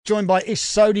Joined by Ish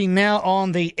Sodhi now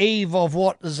on the eve of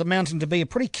what is amounting to be a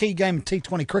pretty key game of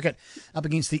T20 cricket up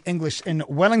against the English in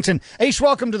Wellington. Ish,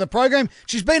 welcome to the program.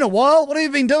 She's been a while. What have you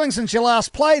been doing since you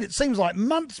last played? It seems like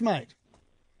months, mate.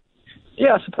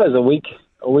 Yeah, I suppose a week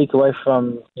away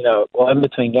from, in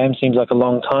between games seems like a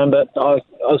long time, but I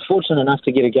was fortunate enough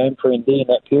to get a game for ND in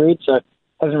that period, so it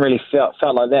hasn't really felt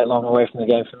like that long away from the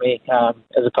game for me,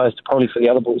 as opposed to probably for the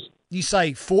other boys. You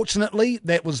say, fortunately,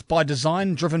 that was by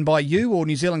design, driven by you or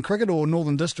New Zealand Cricket or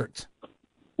Northern Districts?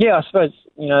 Yeah, I suppose,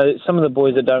 some of the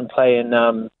boys that don't play in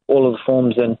all of the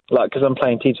forms, and because I'm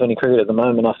playing T20 cricket at the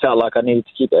moment, I felt like I needed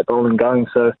to keep that bowling going,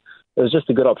 so it was just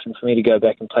a good option for me to go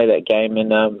back and play that game,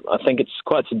 and I think it's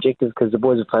quite subjective because the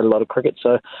boys have played a lot of cricket,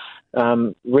 so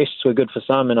rests were good for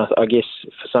some, and I guess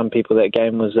for some people that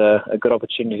game was a good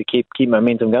opportunity to keep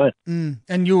momentum going.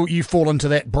 And you fall into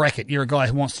that bracket. You're a guy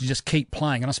who wants to just keep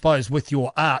playing, and I suppose with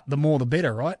your art, the more the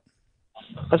better, right?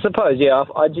 I suppose, yeah.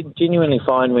 I genuinely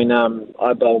find when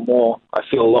I bowl more, I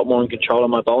feel a lot more in control of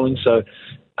my bowling, so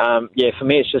for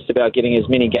me it's just about getting as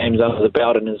many games under the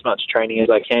belt and as much training as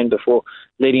I can before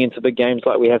leading into big games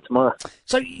like we have tomorrow.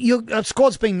 So your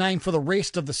squad's been named for the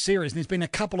rest of the series, and there's been a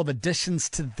couple of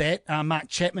additions to that. Mark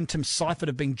Chapman, Tim Seifert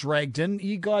have been dragged in.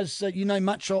 You guys, you know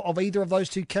much of either of those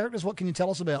two characters? What can you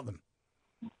tell us about them?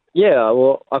 Yeah,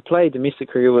 well, I played domestic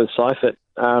cricket with Seifert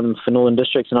for Northern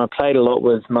Districts, and I played a lot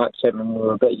with Mark Chapman when we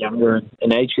were a bit younger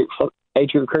in age group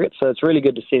cricket, so it's really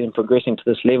good to see them progressing to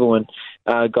this level, and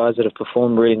guys that have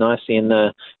performed really nicely in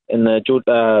the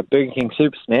Burger King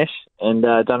Super Smash and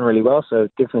done really well, so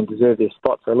definitely deserve their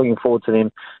spot. So looking forward to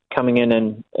them coming in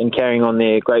and carrying on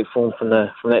their great form from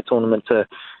that tournament to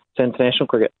international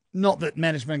cricket. Not that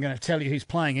management are going to tell you who's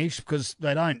playing each, because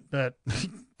they don't, but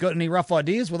got any rough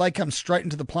ideas? Will they come straight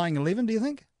into the playing 11, do you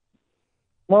think?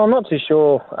 Well, I'm not too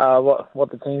sure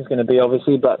what the team's going to be,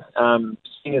 obviously, but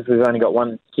seeing as we've only got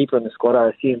one keeper in the squad, I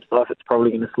assume Seifert's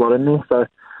probably going to slot in there. So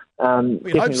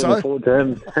definitely looking forward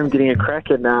to him getting a crack.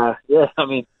 And there's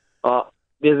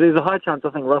a high chance I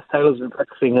think Ross Taylor's been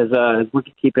practicing his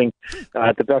wicket keeping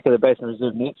at the back of the Basin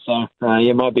Reserve net. So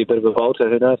it might be a bit of a volter.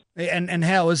 Who knows? And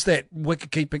how is that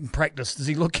wicket keeping practice? Does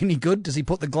he look any good? Does he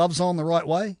put the gloves on the right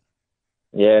way?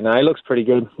 Yeah, no, he looks pretty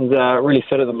good. He's really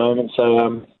fit at the moment,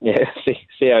 so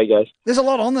see how he goes. There's a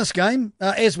lot on this game.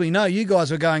 As we know, you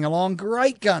guys were going along,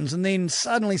 great guns, and then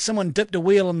suddenly someone dipped a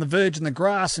wheel on the verge in the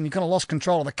grass and you kind of lost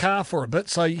control of the car for a bit,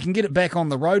 so you can get it back on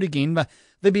the road again, but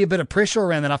there'd be a bit of pressure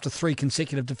around that after 3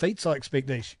 consecutive defeats, I expect,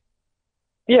 Ish.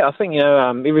 Yeah, I think,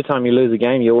 every time you lose a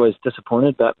game, you're always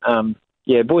disappointed, but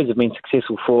boys have been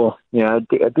successful for, a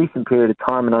decent period of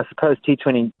time, and I suppose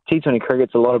T20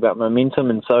 cricket's a lot about momentum,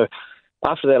 and so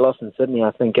after that loss in Sydney,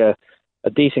 I think a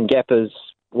decent gap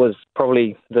was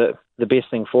probably the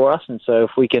best thing for us. And so if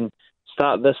we can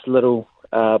start this little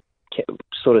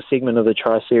sort of segment of the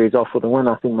Tri-Series off with a win,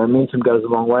 I think momentum goes a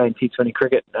long way in T20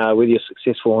 cricket, whether you're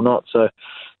successful or not. So,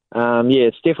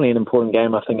 it's definitely an important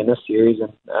game, I think, in this series.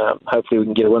 And hopefully we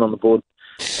can get a win on the board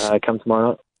come tomorrow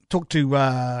night. Talked to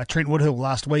Trent Woodhill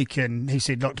last week, and he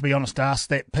said, look, to be honest,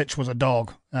 that pitch was a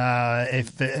dog.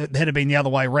 If it had been the other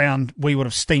way round, we would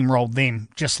have steamrolled them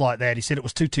just like that. He said it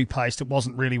was too paced. It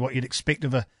wasn't really what you'd expect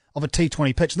of a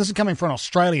T20 pitch. And this is coming from an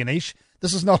Australian-ish.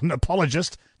 This is not an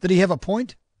apologist. Did he have a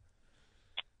point?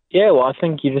 Yeah, well, I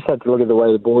think you just have to look at the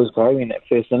way the ball was going in that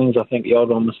first innings. I think the old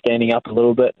one was standing up a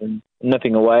little bit and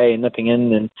nipping away and nipping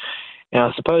in. And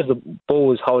I suppose the ball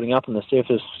was holding up on the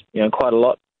surface, quite a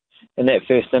lot in that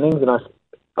first innings, and I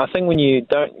think when you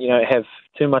don't, have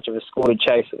too much of a score to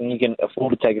chase, then you can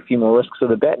afford to take a few more risks with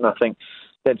the bat, and I think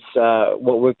that's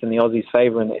what worked in the Aussies'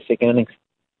 favour in that second innings.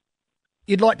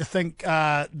 You'd like to think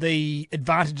the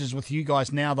advantages with you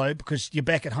guys now, though, because you're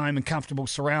back at home in comfortable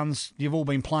surrounds. You've all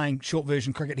been playing short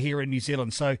version cricket here in New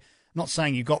Zealand, so I'm not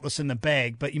saying you've got this in the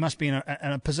bag, but you must be in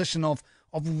a position of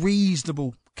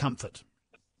reasonable comfort.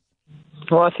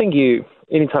 Well, I think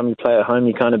anytime you play at home,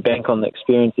 you kind of bank on the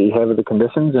experience that you have with the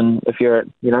conditions. And if you're,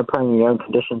 playing in your own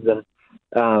conditions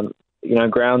and,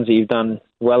 grounds that you've done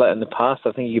well at in the past,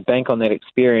 I think you bank on that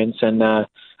experience. And I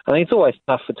think it's always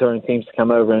tough for touring teams to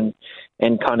come over and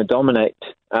kind of dominate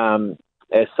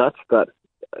as such. But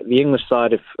the English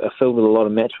side are filled with a lot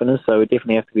of match winners, so we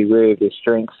definitely have to be wary of their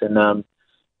strengths and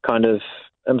kind of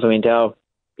implement our,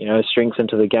 strengths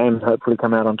into the game and hopefully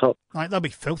come out on top. Right, they'll be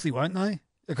filthy, won't they?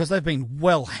 Because they've been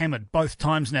well hammered both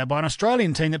times now by an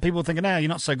Australian team that people are thinking, you're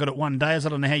not so good at one day, as I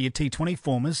don't know how your T20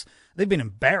 form is. They've been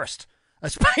embarrassed.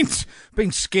 It's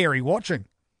been scary watching.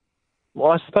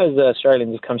 Well, I suppose the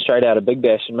Australians have come straight out of Big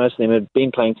Bash, and most of them have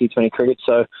been playing T20 cricket.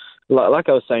 So, like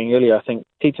I was saying earlier, I think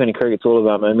T20 cricket's all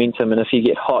about momentum, and if you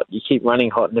get hot, you keep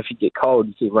running hot, and if you get cold,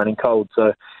 you keep running cold.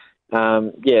 So,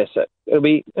 So it'll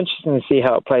be interesting to see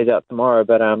how it plays out tomorrow.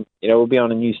 But we'll be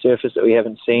on a new surface that we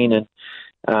haven't seen, and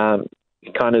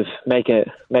kind of make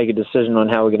a decision on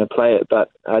how we're going to play it.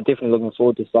 But definitely looking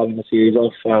forward to starting the series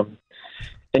off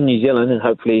in New Zealand and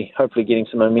hopefully getting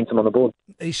some momentum on the board.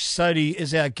 Ish Sodhi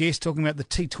is our guest, talking about the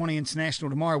T20 International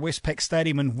tomorrow. Westpac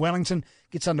Stadium in Wellington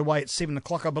gets underway at 7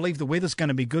 o'clock. I believe the weather's going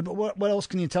to be good. But what else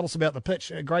can you tell us about the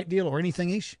pitch? A great deal or anything,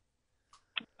 Ish?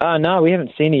 No, we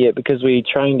haven't seen it yet because we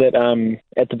trained at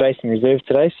the Basin Reserve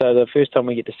today. So the first time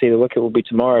we get to see the wicket will be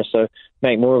tomorrow. So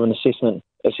make more of an assessment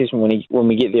when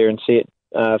we get there and see it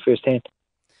firsthand.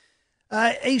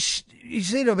 Ish, you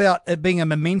said about it being a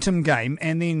momentum game,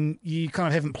 and then you kind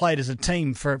of haven't played as a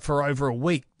team for over a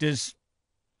week. Is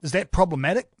that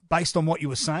problematic based on what you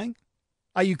were saying?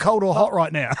 Are you cold or hot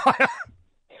right now?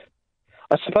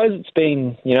 I suppose it's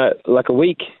been, like a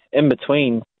week in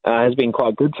between has been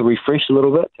quite good to refresh a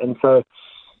little bit, and so,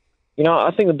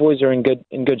 I think the boys are in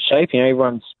good shape.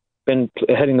 Everyone's been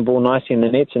hitting the ball nicely in the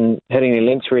nets and hitting their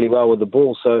lengths really well with the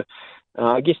ball. So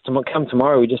I guess come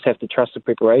tomorrow, we just have to trust the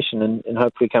preparation and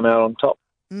hopefully come out on top.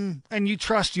 And you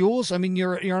trust yours? I mean,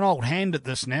 you're an old hand at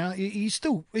this now. You're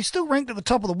still ranked at the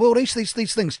top of the world. Each these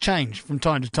things change from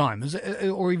time to time. Is it,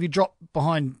 or have you dropped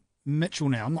behind Mitchell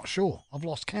now? I'm not sure. I've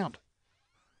lost count.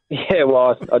 Yeah,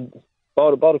 well, I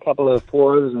bowled a couple of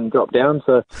 4 overs and dropped down.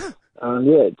 So,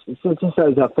 it just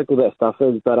shows how fickle that stuff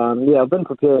is. But, I've been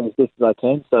preparing as best as I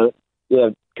can. So,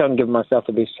 kind of giving myself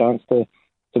the best chance to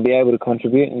be able to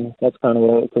contribute, and that's kind of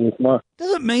what I look for tomorrow.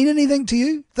 Does it mean anything to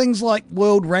you? Things like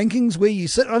world rankings, where you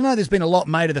sit? I know there's been a lot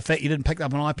made of the fact you didn't pick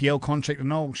up an IPL contract,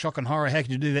 and shock and horror, how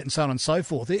could you do that, and so on and so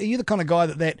forth. Are you the kind of guy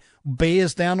that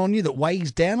bears down on you, that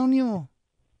weighs down on you?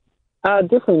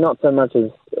 Definitely not so much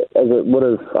as it would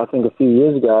have, I think, a few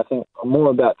years ago. I think I'm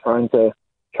more about trying to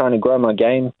grow my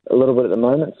game a little bit at the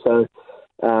moment. So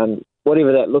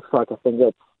whatever that looks like, I think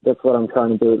that's what I'm trying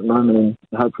to do at the moment, and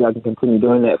hopefully I can continue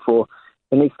doing that for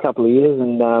the next couple of years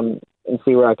and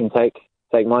see where I can take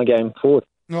my game forward.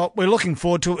 Well, we're looking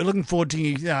forward to it. We're looking forward to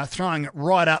you throwing it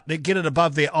right up there, get it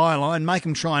above their eye line, make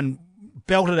them try and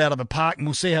belt it out of the park, and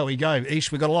we'll see how we go.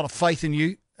 Ish, we've got a lot of faith in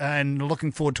you and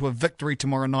looking forward to a victory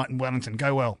tomorrow night in Wellington.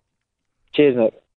 Go well. Cheers, mate.